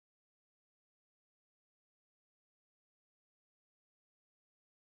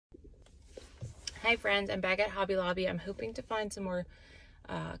Hi friends, I'm back at Hobby Lobby. I'm hoping to find some more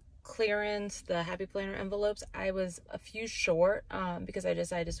clearance, the Happy Planner envelopes. I was a few short because I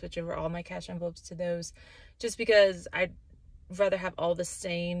decided to switch over all my cash envelopes to those just because I'd rather have all the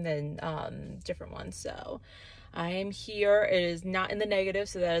same than different ones. So I am here. It is not in the negative,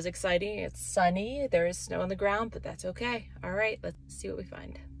 so that is exciting. It's sunny. There is snow on the ground, but that's okay. All right, let's see what we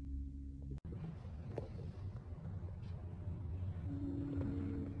find.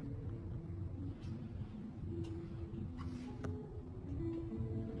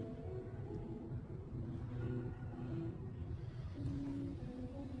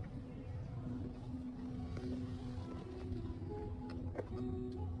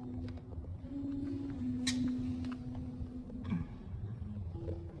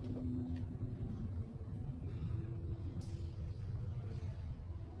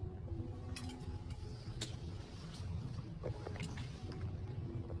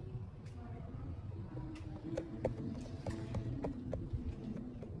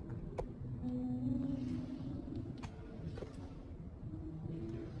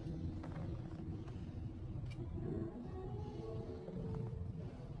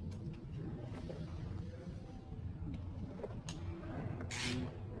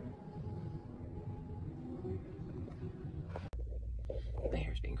 My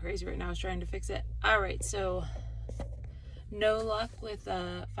hair's being crazy right now. I was trying to fix it. All right, so no luck with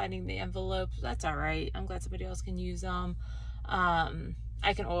finding the envelopes. That's all right. I'm glad somebody else can use them.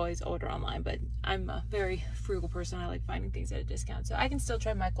 I can always order online, but I'm a very frugal person. I like finding things at a discount, so I can still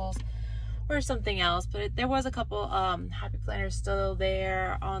try Michael's or something else. But there was a couple Happy Planners still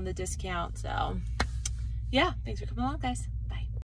there on the discount. So yeah, thanks for coming along, guys.